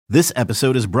This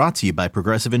episode is brought to you by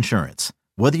Progressive Insurance.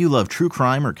 Whether you love true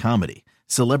crime or comedy,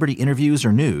 celebrity interviews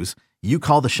or news, you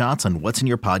call the shots on what's in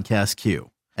your podcast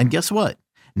queue. And guess what?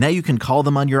 Now you can call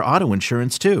them on your auto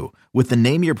insurance too with the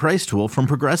Name Your Price tool from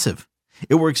Progressive.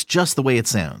 It works just the way it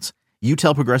sounds. You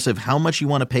tell Progressive how much you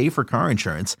want to pay for car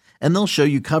insurance, and they'll show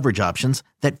you coverage options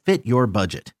that fit your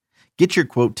budget. Get your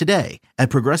quote today at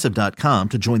Progressive.com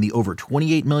to join the over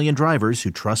 28 million drivers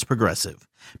who trust Progressive.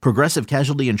 Progressive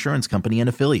Casualty Insurance Company and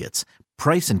Affiliates.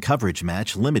 Price and coverage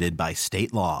match limited by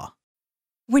state law.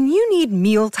 When you need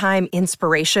mealtime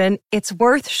inspiration, it's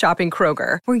worth shopping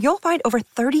Kroger, where you'll find over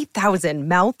 30,000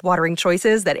 mouth-watering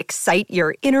choices that excite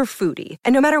your inner foodie.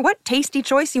 And no matter what tasty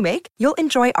choice you make, you'll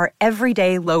enjoy our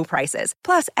everyday low prices,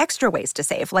 plus extra ways to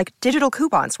save, like digital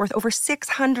coupons worth over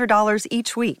 $600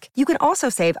 each week. You can also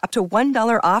save up to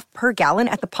 $1 off per gallon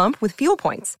at the pump with fuel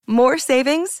points. More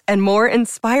savings and more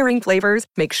inspiring flavors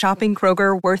make shopping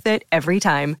Kroger worth it every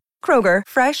time. Kroger,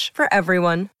 fresh for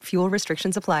everyone. Fuel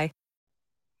restrictions apply.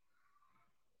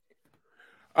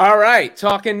 All right,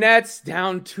 talking Nets,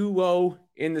 down 2-0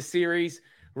 in the series.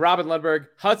 Robin Lundberg,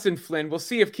 Hudson Flynn. We'll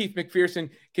see if Keith McPherson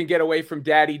can get away from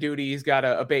daddy duty. He's got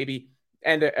a baby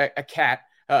and a cat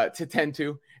to tend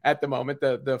to at the moment.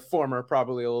 The former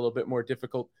probably a little bit more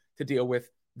difficult to deal with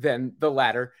than the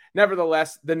latter.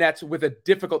 Nevertheless, the Nets, with a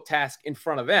difficult task in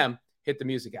front of them, hit the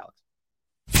music, Alex.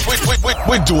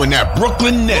 We're doing that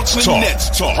Brooklyn Nets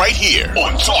talk right here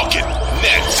on Talking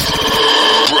Nets.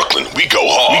 Brooklyn, we go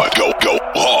hard. Go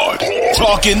hard.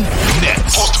 Talking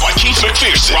Nets. Hosted by Keith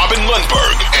McPherson, Robin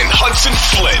Lundberg, and Hudson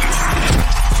Flynn.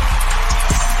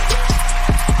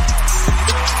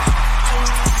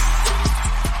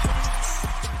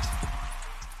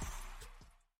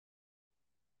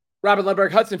 Robin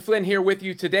Lundberg, Hudson Flynn here with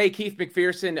you today. Keith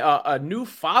McPherson, a new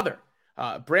father,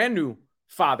 brand new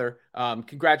father.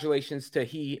 Congratulations to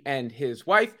he and his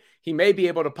wife. He may be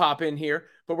able to pop in here,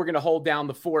 but we're going to hold down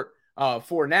the fort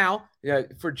for now.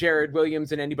 For Jared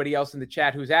Williams and anybody else in the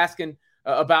chat who's asking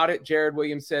about it, Jared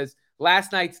Williams says,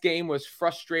 last night's game was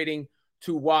frustrating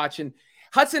to watch. And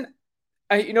Hudson,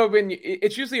 when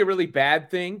it's usually a really bad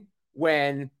thing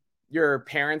when your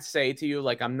parents say to you,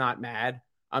 like, I'm not mad,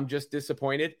 I'm just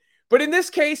disappointed. But in this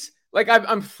case, like,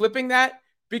 I'm flipping that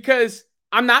because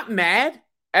I'm not mad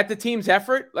at the team's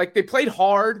effort. Like, they played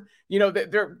hard.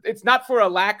 It's not for a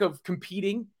lack of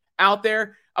competing out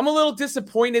there. I'm a little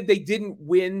disappointed they didn't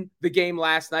win the game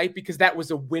last night because that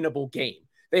was a winnable game.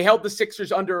 They held the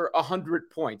Sixers under 100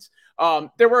 points.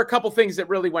 There were a couple things that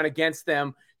really went against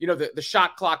them. The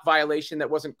shot clock violation that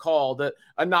wasn't called,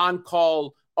 a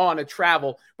non-call on a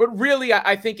travel. But really,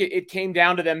 I think it came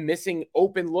down to them missing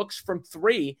open looks from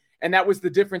three, and that was the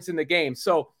difference in the game.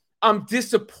 So I'm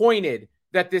disappointed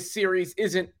that this series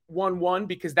isn't 1-1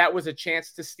 because that was a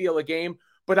chance to steal a game,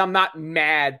 but I'm not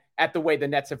mad at the way the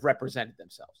Nets have represented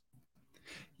themselves.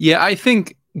 Yeah, I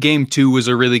think game 2 was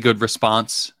a really good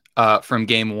response from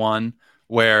game 1,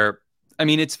 where,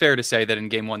 it's fair to say that in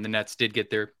game 1, the Nets did get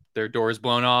their doors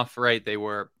blown off, right? They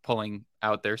were pulling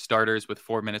out their starters with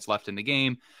 4 minutes left in the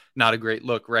game. Not a great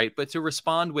look, right? But to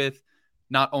respond with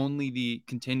not only the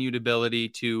continued ability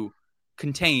to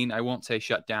contain, I won't say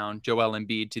shut down, Joel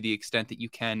Embiid to the extent that you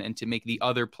can, and to make the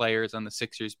other players on the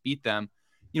Sixers beat them.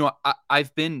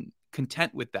 I've been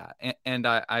content with that. And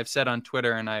I've said on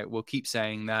Twitter, and I will keep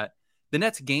saying, that the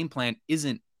Nets game plan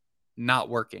isn't not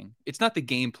working. It's not the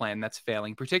game plan that's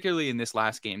failing, particularly in this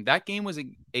last game. That game was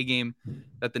a game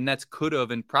that the Nets could have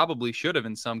and probably should have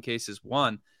in some cases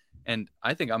won. And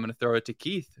I think I'm going to throw it to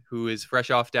Keith, who is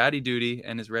fresh off daddy duty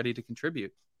and is ready to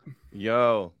contribute.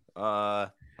 Yo,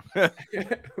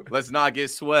 let's not get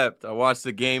swept. I watched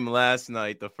the game last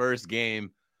night. The first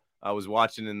game I was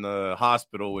watching in the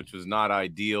hospital, which was not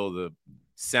ideal. The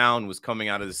sound was coming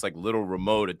out of this like little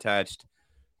remote attached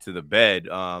to the bed.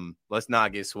 Let's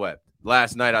not get swept.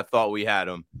 Last night I thought we had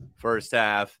them first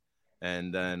half,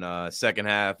 and then second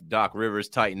half Doc Rivers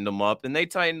tightened them up, and they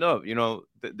tightened up.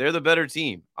 They're the better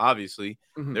team. Obviously,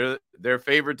 they're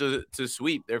favored to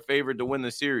sweep. They're favored to win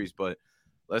the series, but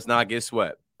let's not get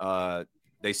swept.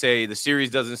 They say the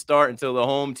series doesn't start until the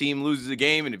home team loses a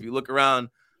game. And if you look around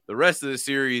the rest of the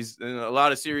series, and a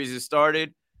lot of series has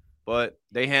started, but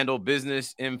they handle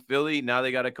business in Philly. Now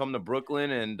they got to come to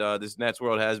Brooklyn, and this Nets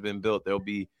world has been built. There'll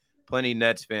be plenty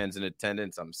Nets fans in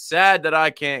attendance. I'm sad that I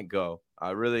can't go.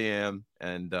 I really am.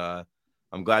 And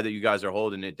I'm glad that you guys are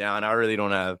holding it down. I really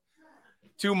don't have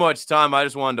too much time. I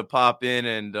just wanted to pop in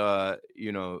and, at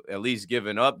least give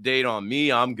an update on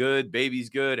me. I'm good. Baby's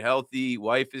good, healthy.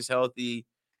 Wife is healthy.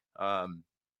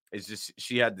 It's just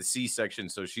she had the C-section,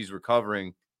 so she's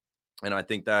recovering. And I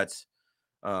think that's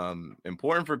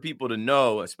important for people to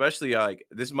know, especially like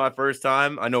this is my first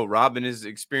time. I know Robin is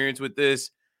experienced with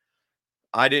this.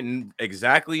 I didn't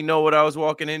exactly know what I was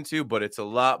walking into, but it's a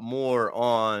lot more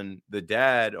on the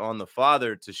dad, on the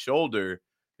father to shoulder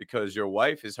because your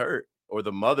wife is hurt or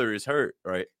the mother is hurt,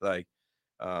 right? Like,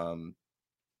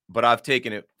 but I've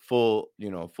taken it full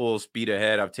speed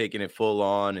ahead. I've taken it full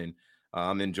on, and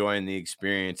I'm enjoying the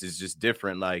experience. It's just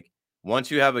different. Like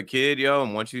once you have a kid,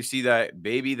 and once you see that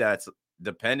baby that's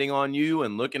depending on you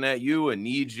and looking at you and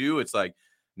needs you, it's like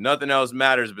nothing else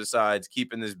matters besides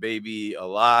keeping this baby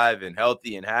alive and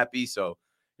healthy and happy. So,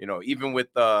 even with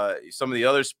some of the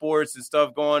other sports and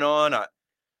stuff going on,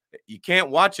 you can't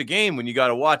watch a game when you got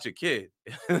to watch a kid.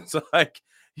 It's like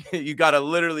you got to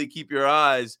literally keep your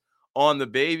eyes on the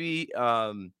baby.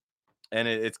 And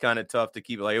it's kind of tough to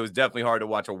keep it. Like, it was definitely hard to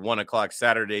watch a 1:00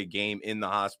 Saturday game in the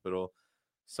hospital.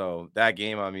 So that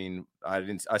game, I mean,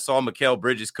 I saw Mikal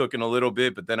Bridges cooking a little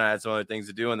bit, but then I had some other things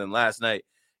to do. And then last night,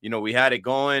 we had it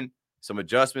going. Some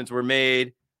adjustments were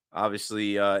made.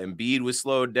 Obviously, Embiid was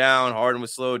slowed down. Harden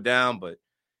was slowed down. But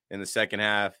in the second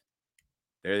half,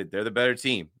 they're the better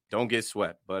team. Don't get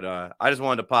swept. But I just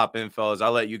wanted to pop in, fellas.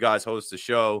 I'll let you guys host the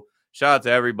show. Shout out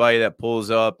to everybody that pulls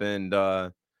up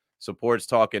and supports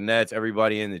Talking Nets.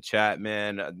 Everybody in the chat,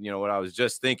 man. What I was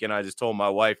just thinking, I just told my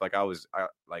wife, like I was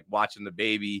like watching the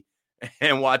baby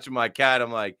and watching my cat.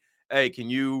 I'm like, hey, can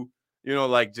you,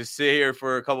 like just sit here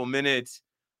for a couple minutes?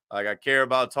 Like, I care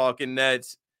about Talking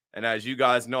Nets. And as you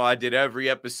guys know, I did every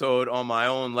episode on my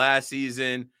own last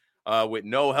season with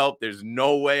no help. There's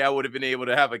no way I would have been able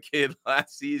to have a kid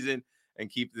last season and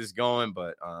keep this going.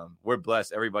 But we're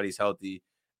blessed. Everybody's healthy.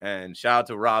 And shout out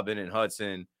to Robin and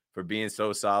Hudson for being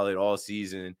so solid all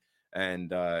season and,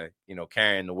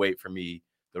 carrying the weight for me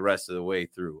the rest of the way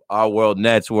through. Our world,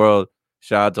 Nets world.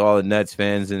 Shout out to all the Nets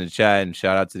fans in the chat. And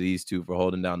shout out to these two for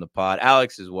holding down the pod.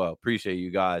 Alex as well. Appreciate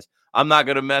you guys. I'm not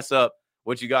going to mess up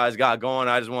what you guys got going.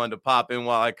 I just wanted to pop in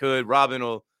while I could. Robin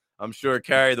will, I'm sure,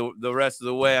 carry the rest of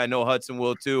the way. I know Hudson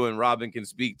will too, and Robin can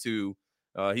speak to.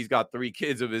 He's got 3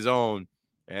 kids of his own,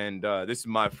 and this is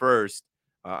my first.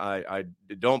 I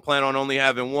don't plan on only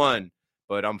having one,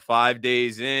 but I'm 5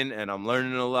 days in, and I'm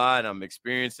learning a lot. I'm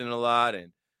experiencing a lot,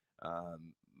 and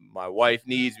my wife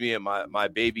needs me, and my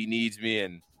baby needs me,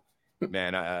 and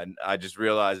man, I just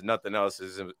realized nothing else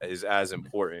is as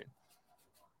important.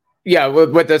 Yeah,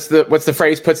 what's the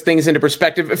phrase? Puts things into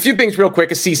perspective. A few things real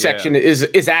quick. A C-section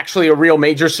is actually a real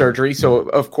major surgery. So,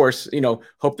 of course,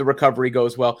 hope the recovery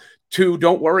goes well. 2,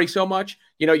 don't worry so much.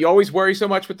 You always worry so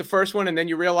much with the first one, and then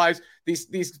you realize these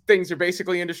things are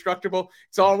basically indestructible.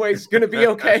 It's always going to be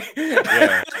okay.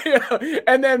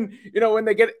 And then, when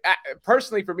they get,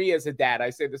 personally for me as a dad,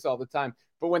 I say this all the time,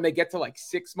 but when they get to like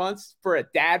 6 months for a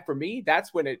dad, for me,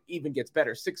 that's when it even gets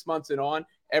better. 6 months and on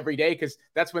every day, because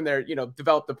that's when they're,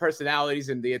 develop the personalities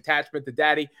and the attachment to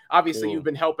daddy. Obviously, You've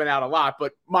been helping out a lot,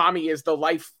 but mommy is the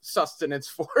life sustenance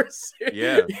force,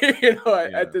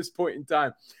 at this point in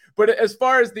time. But as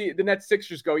far as the Nets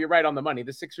Sixers go, you're right on the money.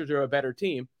 The Sixers are a better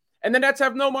team. And the Nets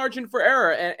have no margin for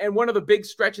error. And one of the big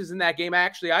stretches in that game,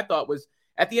 actually, I thought was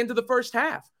at the end of the first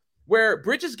half, where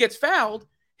Bridges gets fouled.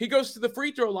 He goes to the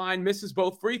free throw line, misses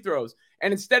both free throws.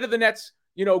 And instead of the Nets,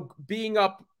 being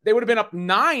up, they would have been up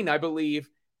 9, I believe,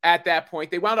 at that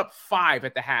point. They wound up 5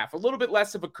 at the half, a little bit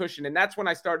less of a cushion. And that's when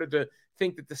I started to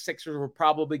think that the Sixers were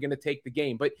probably going to take the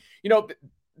game. But,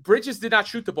 Bridges did not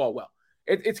shoot the ball well.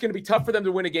 It's going to be tough for them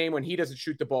to win a game when he doesn't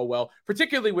shoot the ball well,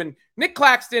 particularly when Nick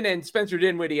Claxton and Spencer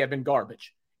Dinwiddie have been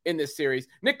garbage in this series.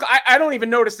 I don't even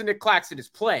notice that Nick Claxton is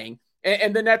playing,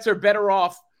 and the Nets are better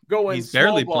off going. He's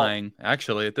barely playing,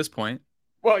 actually, at this point.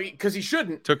 Well, because he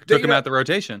shouldn't. Took him out the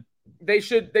rotation. They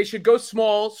should go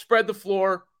small, spread the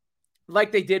floor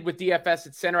like they did with DFS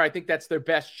at center. I think that's their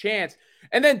best chance.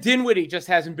 And then Dinwiddie just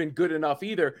hasn't been good enough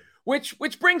either, which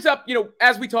brings up,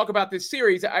 as we talk about this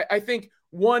series, I think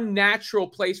one natural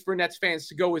place for Nets fans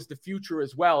to go is the future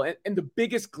as well. And the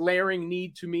biggest glaring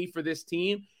need to me for this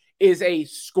team is a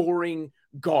scoring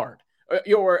guard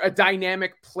or a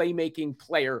dynamic playmaking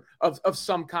player of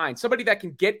some kind, somebody that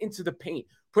can get into the paint,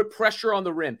 put pressure on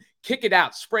the rim, kick it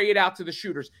out, spray it out to the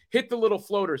shooters, hit the little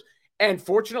floaters. And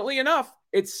fortunately enough,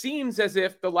 it seems as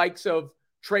if the likes of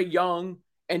Trae Young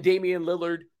and Damian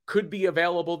Lillard could be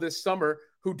available this summer,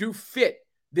 who do fit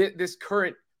this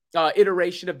current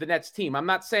iteration of the Nets team. I'm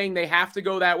not saying they have to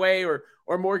go that way or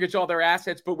mortgage all their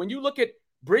assets, but when you look at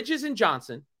Bridges and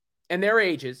Johnson and their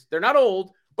ages, they're not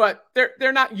old, but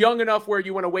they're not young enough where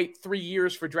you want to wait 3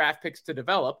 years for draft picks to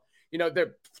develop.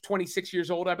 They're 26 years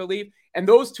old, I believe. And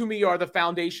those to me are the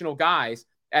foundational guys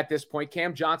at this point.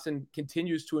 Cam Johnson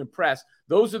continues to impress.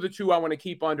 Those are the two I want to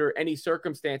keep under any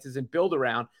circumstances and build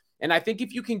around. And I think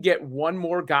if you can get one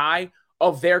more guy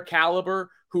of their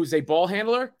caliber who's a ball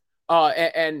handler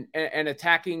and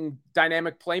attacking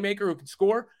dynamic playmaker who can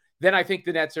score, then I think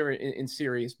the Nets are in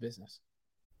serious business.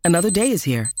 Another day is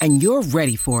here, and you're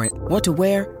ready for it. What to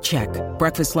wear? Check.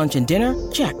 Breakfast, lunch, and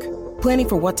dinner? Check. Planning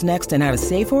for what's next and how to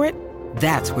save for it?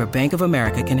 That's where Bank of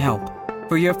America can help.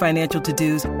 For your financial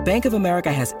to-dos, Bank of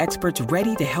America has experts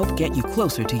ready to help get you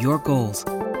closer to your goals.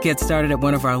 Get started at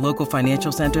one of our local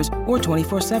financial centers or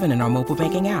 24/7 in our mobile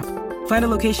banking app. Find a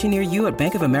location near you at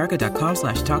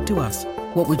bankofamerica.com/talktous.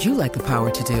 What would you like the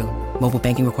power to do? Mobile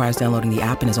banking requires downloading the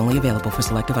app and is only available for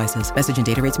select devices. Message and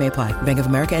data rates may apply. Bank of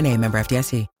America NA, member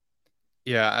FDIC.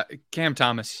 Yeah, Cam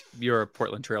Thomas, you're a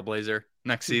Portland Trailblazer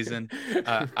next season.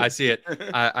 I see it.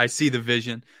 I see the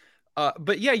vision.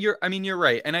 But yeah, you're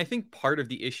right. And I think part of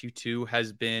the issue too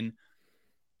has been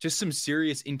just some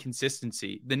serious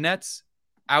inconsistency. The Nets,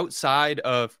 outside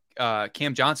of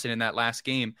Cam Johnson in that last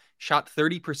game, shot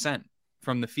 30%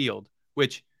 from the field,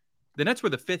 which the Nets were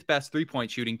the 5th best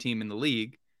 3-point shooting team in the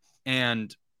league.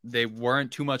 And they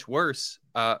weren't too much worse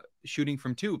shooting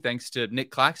from 2, thanks to Nick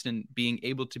Claxton being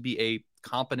able to be a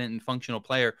competent and functional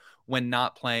player when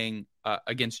not playing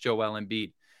against Joel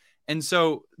Embiid. And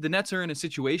so the Nets are in a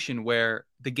situation where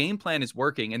the game plan is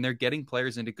working and they're getting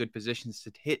players into good positions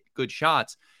to hit good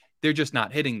shots. They're just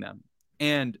not hitting them.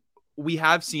 And we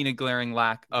have seen a glaring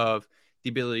lack of the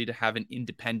ability to have an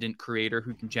independent creator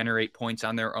who can generate points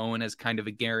on their own as kind of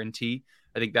a guarantee.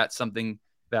 I think that's something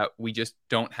that we just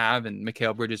don't have, and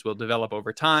Mikal Bridges will develop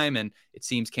over time. And it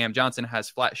seems Cam Johnson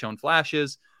has shown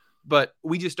flashes, but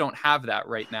we just don't have that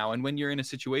right now. And when you're in a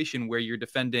situation where you're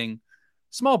defending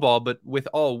small ball, but with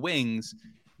all wings,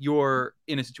 you're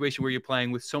in a situation where you're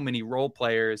playing with so many role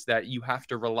players that you have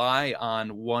to rely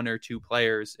on one or two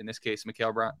players, in this case,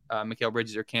 Mikal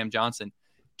Bridges or Cam Johnson,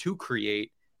 to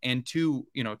create and to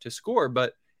score.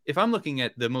 But if I'm looking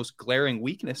at the most glaring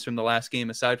weakness from the last game,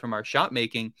 aside from our shot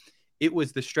making, it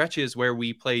was the stretches where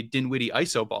we played Dinwiddie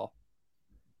iso ball.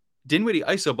 Dinwiddie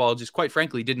iso ball just quite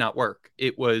frankly did not work.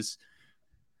 It was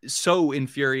so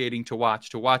infuriating to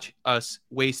watch us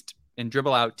waste and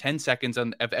dribble out 10 seconds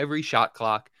of every shot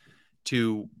clock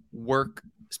to work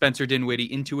Spencer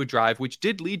Dinwiddie into a drive, which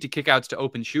did lead to kickouts to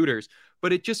open shooters,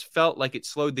 but it just felt like it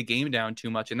slowed the game down too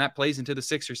much, and that plays into the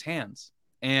Sixers' hands.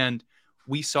 And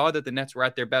we saw that the Nets were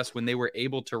at their best when they were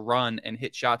able to run and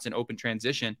hit shots in open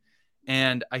transition.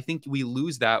 And I think we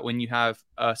lose that when you have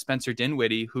Spencer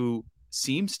Dinwiddie, who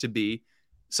seems to be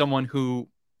someone who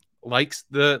likes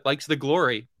the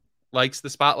glory, likes the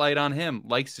spotlight on him,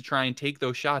 likes to try and take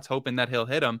those shots, hoping that he'll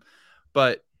hit them.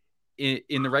 But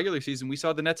in the regular season, we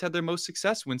saw the Nets had their most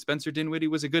success when Spencer Dinwiddie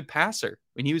was a good passer,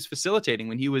 when he was facilitating,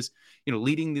 when he was,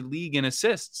 leading the league in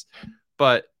assists.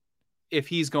 But if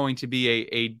he's going to be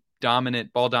a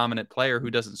ball dominant player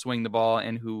who doesn't swing the ball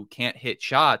and who can't hit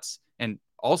shots, and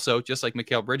also, just like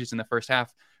Mikal Bridges in the first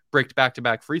half, bricked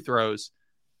back-to-back free throws,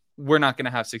 we're not going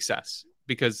to have success,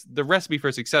 because the recipe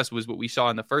for success was what we saw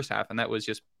in the first half, and that was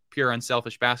just pure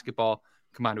unselfish basketball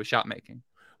combined with shot making.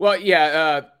 Well,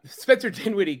 yeah, Spencer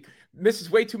Dinwiddie misses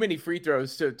way too many free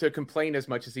throws to complain as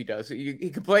much as he does.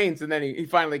 He complains, and then he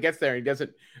finally gets there, and he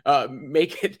doesn't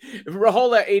make it.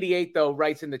 Rahola88, though,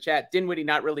 writes in the chat, Dinwiddie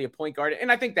not really a point guard,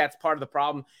 and I think that's part of the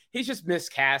problem. He's just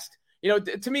miscast.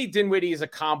 To me, Dinwiddie is a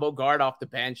combo guard off the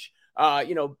bench.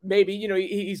 Maybe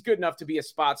he's good enough to be a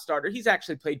spot starter. He's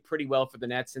actually played pretty well for the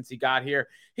Nets since he got here.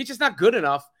 He's just not good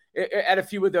enough at a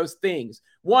few of those things.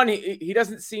 One, he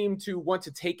doesn't seem to want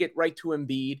to take it right to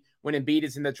Embiid when Embiid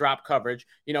is in the drop coverage,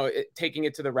 taking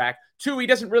it to the rack. 2, he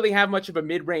doesn't really have much of a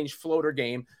mid-range floater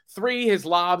game. 3, his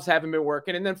lobs haven't been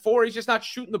working. And then 4, he's just not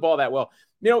shooting the ball that well.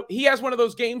 He has one of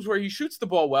those games where he shoots the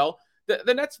ball well.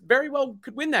 The Nets very well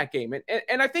could win that game.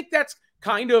 And I think that's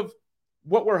kind of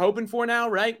what we're hoping for now,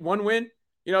 right? One win.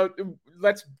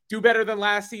 Let's do better than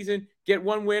last season. Get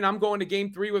one win. I'm going to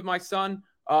game 3 with my son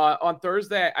on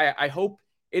Thursday. I hope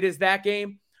it is that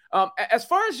game. As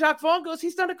far as Jacques Vaughn goes,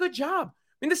 he's done a good job.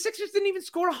 I mean, the Sixers didn't even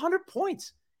score 100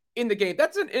 points in the game.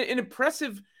 That's an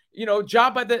impressive,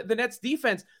 job by the Nets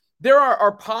defense. There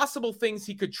are possible things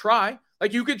he could try.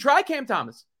 Like, you could try Cam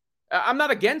Thomas. I'm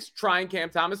not against trying Cam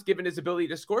Thomas, given his ability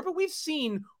to score, but we've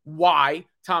seen why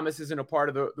Thomas isn't a part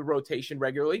of the rotation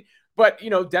regularly. But,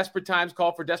 desperate times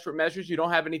call for desperate measures. You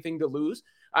don't have anything to lose.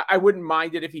 I wouldn't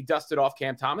mind it if he dusted off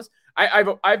Cam Thomas.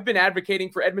 I've been advocating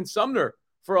for Edmund Sumner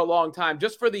for a long time,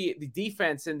 just for the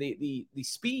defense and the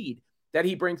speed that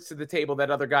he brings to the table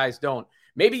that other guys don't.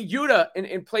 Maybe Yuta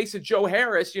in place of Joe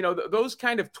Harris, those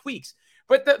kind of tweaks.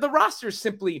 But the roster is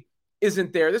simply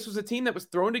isn't there. This was a team that was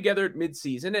thrown together at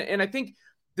midseason. And I think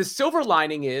the silver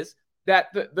lining is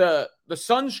that the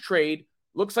Suns trade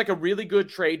looks like a really good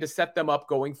trade to set them up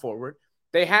going forward.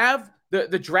 They have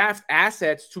the draft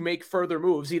assets to make further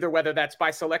moves, either whether that's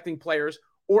by selecting players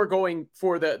or going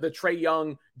for the Trae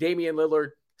Young, Damian Lillard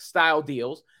style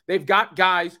deals. They've got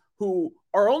guys who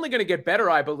are only going to get better,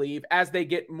 I believe, as they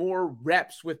get more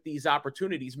reps with these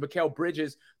opportunities. Mikal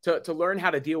Bridges to learn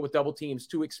how to deal with double teams,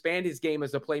 to expand his game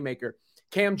as a playmaker.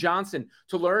 Cam Johnson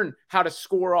to learn how to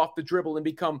score off the dribble and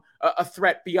become a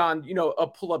threat beyond, a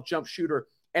pull-up jump shooter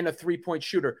and a three-point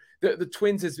shooter. The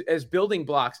Twins as building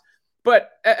blocks.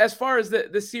 But as far as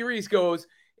the series goes,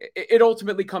 it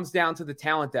ultimately comes down to the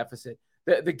talent deficit.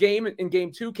 The game in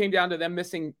game 2 came down to them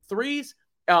missing threes.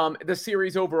 The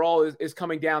series overall is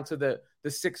coming down to the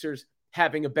Sixers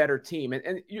having a better team.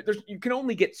 And you can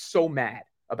only get so mad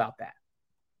about that.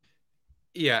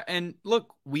 Yeah, and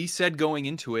look, we said going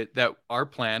into it that our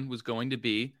plan was going to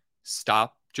be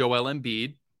stop Joel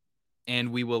Embiid,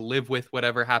 and we will live with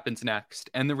whatever happens next.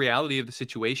 And the reality of the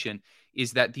situation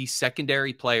is that the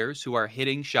secondary players who are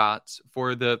hitting shots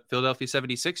for the Philadelphia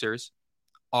 76ers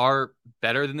are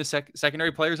better than the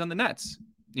secondary players on the Nets,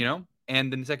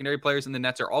 and then the secondary players in the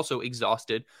Nets are also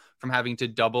exhausted from having to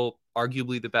double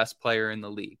arguably the best player in the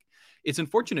league. It's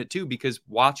unfortunate too, because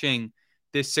watching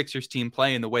this Sixers team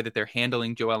play in the way that they're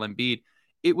handling Joel Embiid,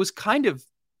 it was kind of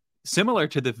similar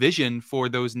to the vision for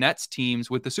those Nets teams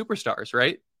with the superstars,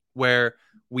 right? Where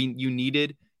you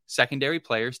needed secondary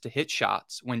players to hit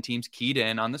shots when teams keyed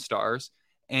in on the stars,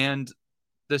 and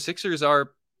the Sixers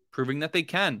are proving that they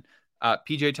can.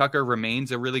 PJ Tucker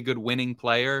remains a really good winning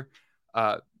player.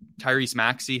 Tyrese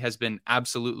Maxey has been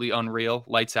absolutely unreal,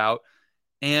 lights out.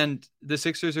 And the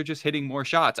Sixers are just hitting more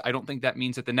shots. I don't think that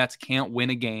means that the Nets can't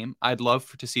win a game. I'd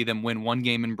love to see them win one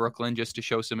game in Brooklyn just to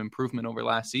show some improvement over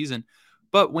last season.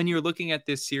 But when you're looking at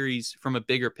this series from a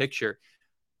bigger picture,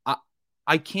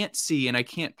 I can't see and I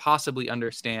can't possibly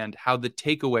understand how the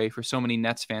takeaway for so many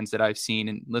Nets fans that I've seen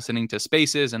and listening to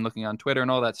Spaces and looking on Twitter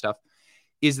and all that stuff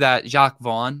is that Jacques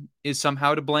Vaughn is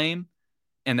somehow to blame,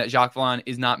 and that Jacques Vaughn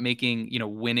is not making,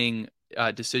 winning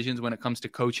decisions when it comes to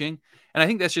coaching. And I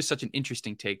think that's just such an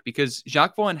interesting take, because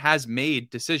Jacques Vaughn has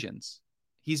made decisions.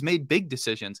 He's made big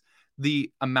decisions.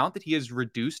 The amount that he has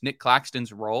reduced Nick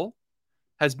Claxton's role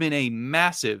has been a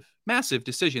massive, massive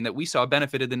decision that we saw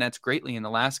benefited the Nets greatly in the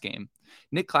last game.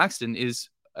 Nick Claxton is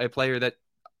a player that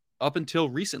up until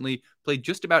recently played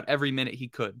just about every minute he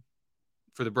could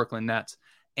for the Brooklyn Nets.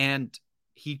 And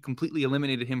he completely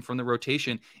eliminated him from the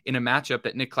rotation in a matchup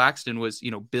that Nick Claxton was,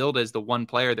 billed as the one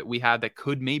player that we had that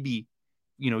could maybe,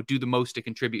 do the most to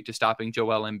contribute to stopping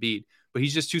Joel Embiid. But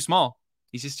he's just too small.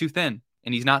 He's just too thin,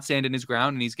 and he's not standing his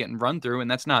ground, and he's getting run through.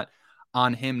 And that's not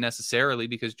on him necessarily,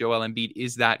 because Joel Embiid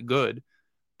is that good.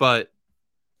 But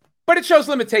it shows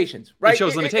limitations, right? It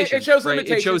shows limitations. It shows right?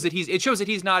 limitations. It shows that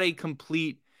he's not a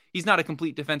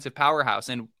complete defensive powerhouse.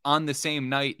 And on the same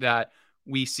night that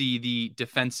we see the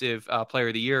defensive player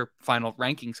of the year final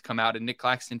rankings come out and Nick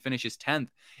Claxton finishes 10th,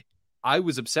 I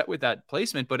was upset with that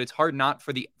placement, but it's hard not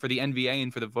for the NBA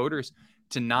and for the voters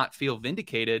to not feel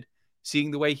vindicated seeing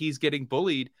the way he's getting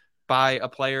bullied by a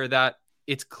player that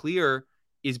it's clear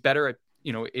is better at,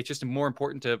 it's just more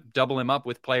important to double him up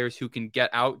with players who can get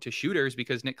out to shooters,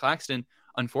 because Nick Claxton,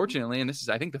 unfortunately, and this is,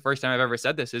 I think, the first time I've ever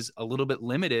said this, is a little bit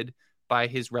limited by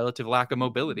his relative lack of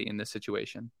mobility in this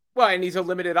situation. Well, and he's a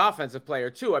limited offensive player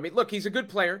too. I mean, look, he's a good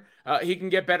player. He can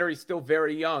get better. He's still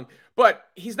very young, but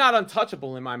he's not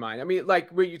untouchable in my mind. I mean, like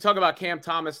when you talk about Cam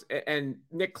Thomas and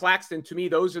Nick Claxton, to me,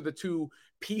 those are the two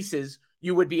pieces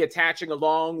you would be attaching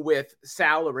along with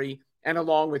salary and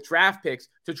along with draft picks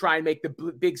to try and make the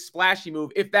big splashy move,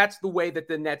 if that's the way that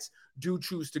the Nets do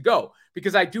choose to go.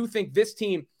 Because I do think this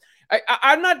team,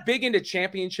 I'm not big into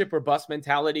championship or bust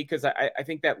mentality, because I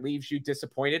think that leaves you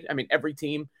disappointed. I mean, every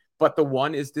team but the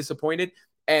one is disappointed.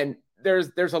 And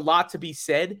there's a lot to be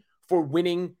said for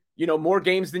winning, more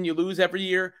games than you lose every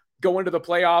year, going to the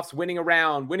playoffs, winning a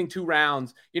round, winning 2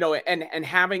 rounds, and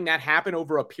having that happen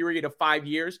over a period of 5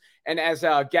 years. And as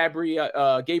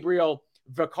Gabriel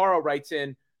Vaccaro writes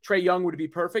in, Trae Young would be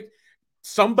perfect.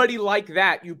 Somebody like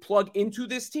that you plug into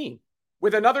this team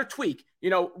with another tweak,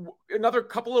 another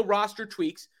couple of roster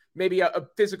tweaks, maybe a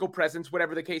physical presence,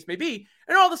 whatever the case may be.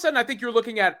 And all of a sudden, I think you're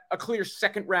looking at a clear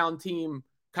second round team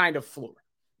kind of floor,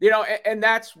 and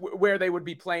that's where they would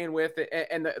be playing with,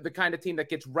 and the kind of team that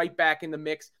gets right back in the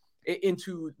mix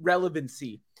into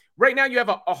relevancy. Right now, you have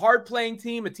a hard playing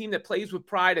team, a team that plays with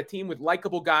pride, a team with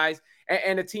likable guys,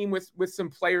 and a team with some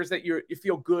players that you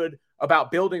feel good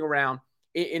about building around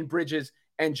in Bridges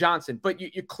and Johnson. But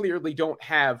you clearly don't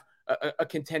have a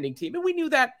contending team. And we knew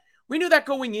that We knew that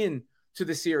going in to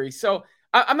the series. So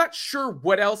I'm not sure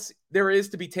what else there is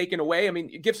to be taken away. I mean,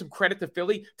 you give some credit to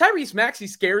Philly. Tyrese Maxey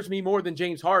scares me more than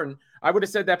James Harden. I would have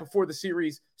said that before the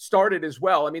series started as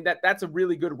well. I mean, that's a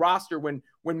really good roster when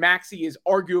Maxey is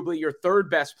arguably your third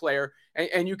best player,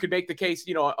 and you could make the case,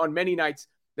 on many nights,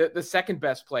 the second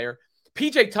best player.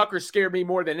 PJ Tucker scared me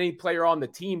more than any player on the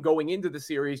team going into the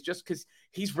series, just because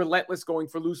he's relentless going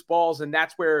for loose balls, and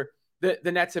that's where the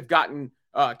Nets have gotten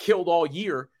killed all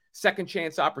year. Second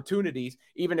chance opportunities,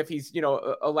 even if he's,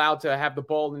 allowed to have the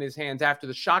ball in his hands after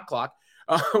the shot clock,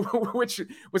 which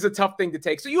was a tough thing to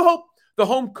take. So you hope the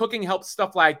home cooking helps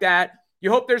stuff like that. You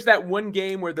hope there's that one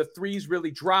game where the threes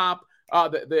really drop,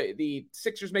 the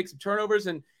Sixers make some turnovers,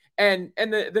 and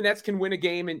the Nets can win a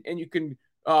game, and you can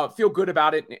feel good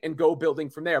about it and go building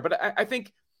from there. But I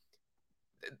think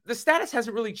the status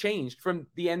hasn't really changed from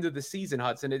the end of the season,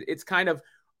 Hudson. It's kind of,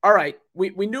 all right, we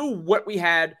knew what we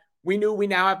had. We knew we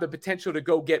now have the potential to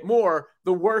go get more.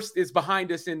 The worst is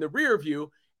behind us in the rear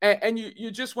view. And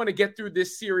you just want to get through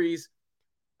this series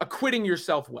acquitting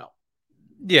yourself well.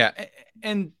 Yeah.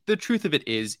 And the truth of it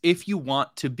is, if you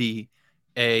want to be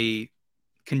a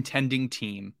contending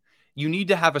team, you need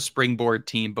to have a springboard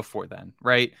team before then,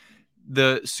 right?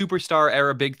 The superstar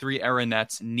era, Big Three era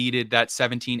Nets needed that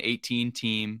 17-18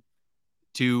 team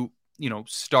to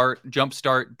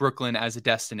jumpstart Brooklyn as a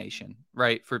destination,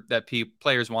 right? For that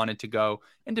players wanted to go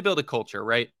and to build a culture,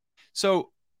 right? So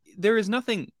there is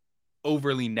nothing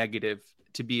overly negative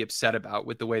to be upset about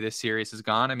with the way this series has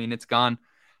gone. I mean, it's gone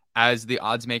as the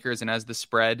odds makers and as the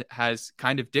spread has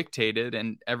kind of dictated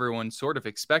and everyone sort of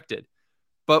expected.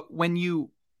 But when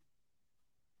you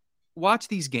watch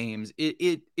these games,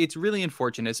 it's really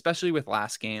unfortunate, especially with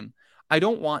last game. I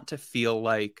don't want to feel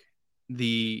like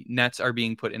the Nets are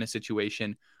being put in a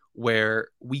situation where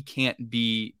we can't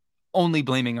be only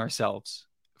blaming ourselves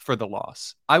for the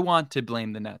loss. I want to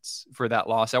blame the Nets for that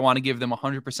loss. I want to give them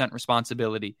 100%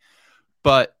 responsibility.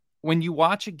 But when you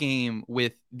watch a game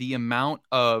with the amount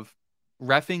of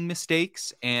reffing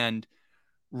mistakes and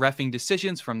reffing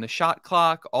decisions from the shot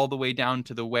clock all the way down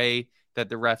to the way that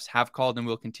the refs have called and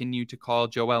will continue to call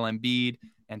Joel Embiid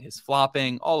and his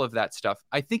flopping, all of that stuff,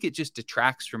 I think it just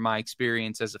detracts from my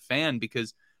experience as a fan,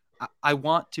 because I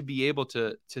want to be able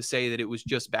to say that it was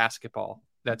just basketball.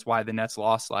 That's why the Nets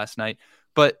lost last night.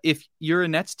 But if you're a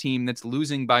Nets team that's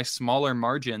losing by smaller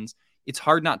margins, it's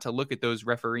hard not to look at those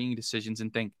refereeing decisions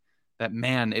and think that,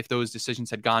 man, if those decisions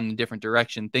had gone in a different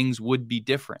direction, things would be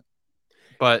different.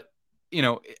 But,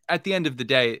 at the end of the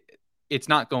day, it's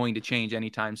not going to change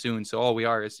anytime soon. So all we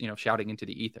are is, shouting into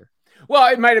the ether.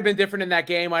 Well, it might have been different in that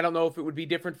game. I don't know if it would be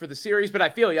different for the series, but I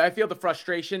feel you. I feel the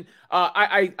frustration.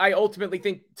 I ultimately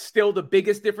think still the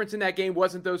biggest difference in that game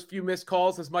wasn't those few missed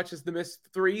calls as much as the missed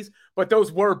threes, but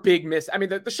those were big miss. I mean,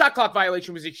 the shot clock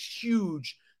violation was a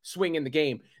huge swing in the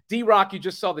game. D-Rock, you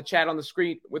just saw the chat on the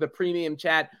screen with a premium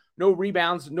chat. No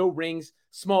rebounds, no rings,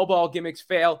 small ball gimmicks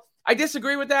fail. I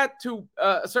disagree with that to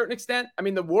a certain extent. I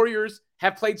mean, the Warriors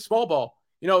have played small ball.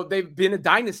 They've been a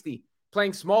dynasty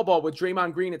playing small ball with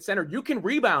Draymond Green at center. You can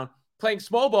rebound playing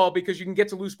small ball because you can get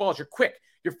to loose balls. You're quick.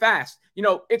 You're fast.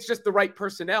 It's just the right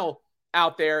personnel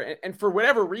out there. And for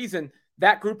whatever reason,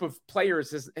 that group of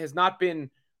players has not been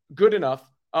good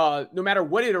enough, no matter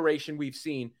what iteration we've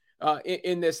seen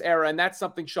in this era. And that's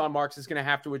something Sean Marks is going to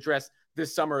have to address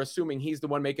this summer, assuming he's the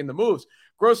one making the moves.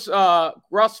 Ross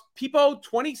Pipo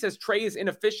 20 says Trey is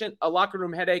inefficient, a locker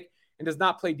room headache, and does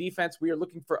not play defense. We are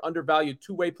looking for undervalued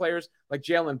two-way players like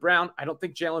Jaylen Brown. I don't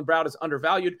think Jaylen Brown is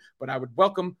undervalued, but I would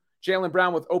welcome Jaylen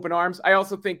Brown with open arms. I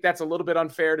also think that's a little bit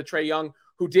unfair to Trae Young,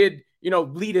 who did,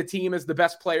 lead a team as the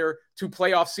best player to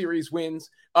playoff series wins,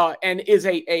 and is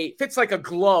fits like a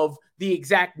glove the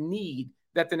exact need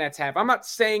that the Nets have. I'm not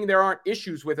saying there aren't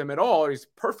issues with him at all. He's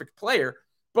a perfect player,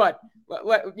 but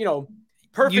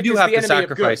perfect. You do have to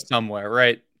sacrifice somewhere,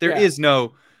 right? There is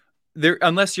no there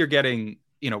unless you're getting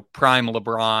prime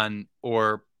LeBron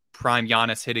or prime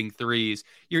Giannis hitting threes.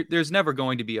 There's never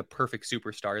going to be a perfect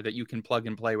superstar that you can plug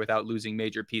and play without losing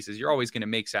major pieces. You're always going to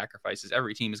make sacrifices.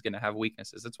 Every team is going to have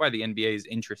weaknesses. That's why the NBA is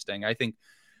interesting. I think,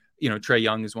 Trae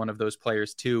Young is one of those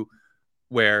players too,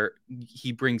 where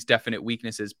he brings definite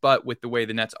weaknesses, but with the way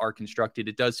the Nets are constructed,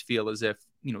 it does feel as if,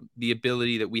 the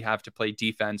ability that we have to play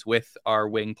defense with our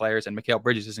wing players, and Mikal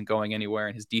Bridges isn't going anywhere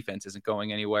and his defense isn't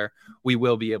going anywhere, we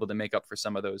will be able to make up for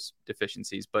some of those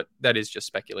deficiencies, but that is just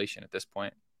speculation at this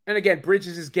point. And again,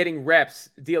 Bridges is getting reps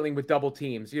dealing with double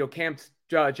teams. Cam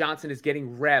Johnson is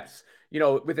getting reps,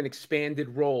 with an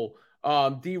expanded role.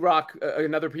 D-Rock,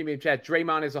 another premium chat.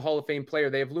 Draymond is a Hall of Fame player.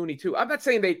 They have Looney too. I'm not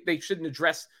saying they shouldn't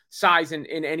address size in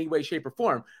any way, shape, or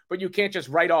form, but you can't just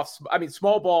write off. I mean,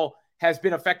 small ball has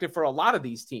been effective for a lot of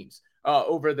these teams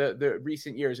over the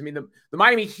recent years. I mean, the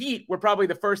Miami Heat were probably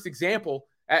the first example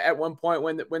at one point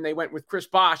when they went with Chris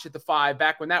Bosh at the 5,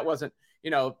 back when that wasn't,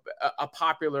 a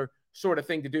popular sort of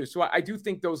thing to do. So I do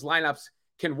think those lineups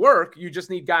can work. You just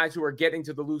need guys who are getting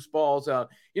to the loose balls.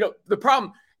 The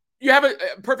problem, you have a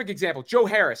perfect example, Joe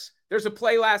Harris. There's a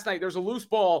play last night. There's a loose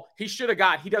ball he should have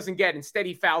got. He doesn't get. Instead,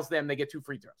 he fouls them. They get 2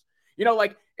 free throws.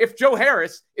 If Joe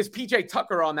Harris is PJ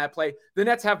Tucker on that play, the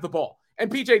Nets have the ball.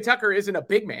 And PJ Tucker isn't a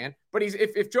big man, but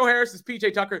if Joe Harris is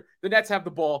PJ Tucker, the Nets have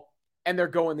the ball and they're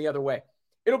going the other way.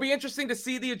 It'll be interesting to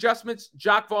see the adjustments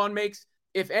Jacque Vaughn makes.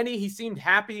 If any, he seemed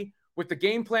happy with the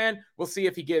game plan. We'll see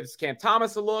if he gives Cam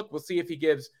Thomas a look. We'll see if he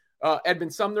gives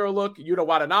Edmond Sumner a look, Yuta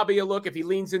Watanabe a look, if he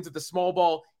leans into the small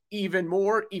ball even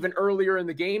more, even earlier in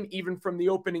the game, even from the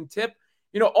opening tip.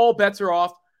 All bets are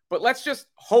off. But let's just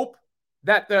hope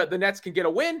that the Nets can get a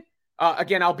win.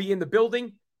 Again, I'll be in the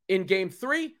building in Game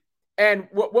 3. And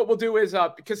what we'll do is,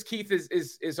 because Keith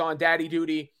is on daddy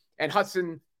duty and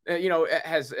Hudson,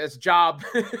 has a job.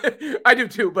 I do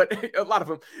too, but a lot of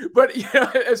them. But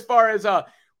as far as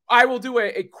I will do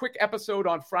a quick episode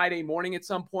on Friday morning at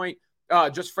some point,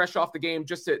 just fresh off the game,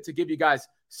 just to give you guys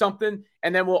something,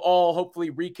 and then we'll all hopefully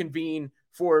reconvene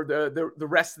for the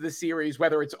rest of the series,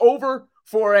 whether it's over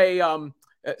for a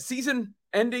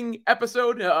season-ending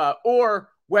episode or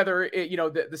whether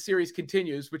the series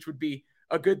continues, which would be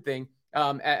a good thing.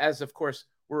 As of course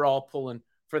we're all pulling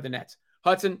for the Nets.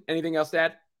 Hudson, anything else to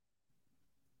add?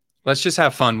 Let's just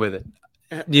have fun with it.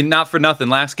 Not for nothing.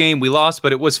 Last game we lost,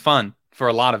 but it was fun for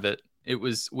a lot of it.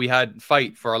 We had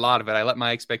fight for a lot of it. I let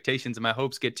my expectations and my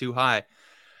hopes get too high.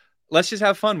 Let's just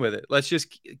have fun with it. Let's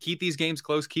just keep these games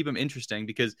close, keep them interesting,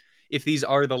 because if these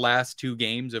are the last 2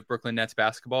 games of Brooklyn Nets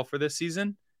basketball for this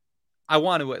season, I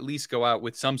want to at least go out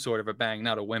with some sort of a bang,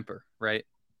 not a whimper, right?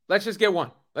 Let's just get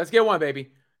one. Let's get one,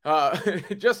 baby.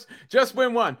 Just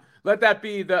win one. Let that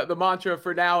be the mantra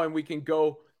for now, and we can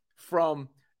go from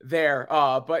there.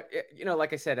 But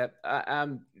like I said,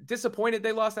 I'm disappointed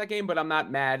they lost that game, but I'm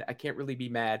not mad. I can't really be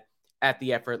mad at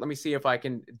the effort. Let me see if I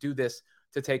can do this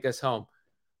to take us home.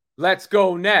 Let's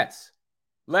go Nets.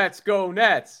 Let's go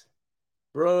Nets.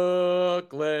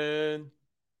 Brooklyn.